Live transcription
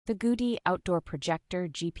The GooDee Outdoor Projector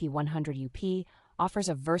GP100UP offers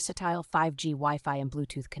a versatile 5G Wi-Fi and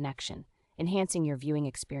Bluetooth connection, enhancing your viewing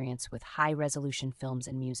experience with high-resolution films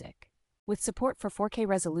and music. With support for 4K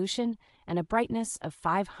resolution and a brightness of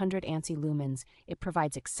 500 ANSI lumens, it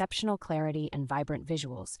provides exceptional clarity and vibrant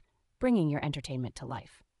visuals, bringing your entertainment to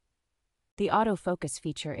life. The autofocus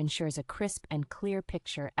feature ensures a crisp and clear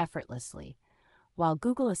picture effortlessly, while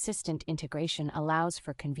Google Assistant integration allows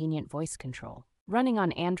for convenient voice control. Running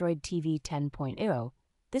on Android TV 10.0,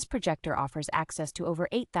 this projector offers access to over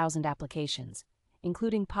 8,000 applications,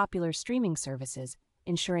 including popular streaming services,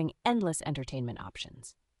 ensuring endless entertainment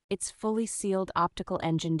options. Its fully sealed optical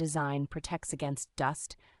engine design protects against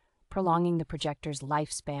dust, prolonging the projector's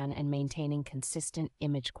lifespan and maintaining consistent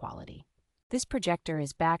image quality. This projector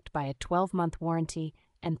is backed by a 12-month warranty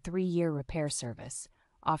and 3-year repair service,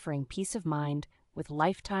 offering peace of mind with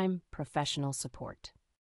lifetime professional support.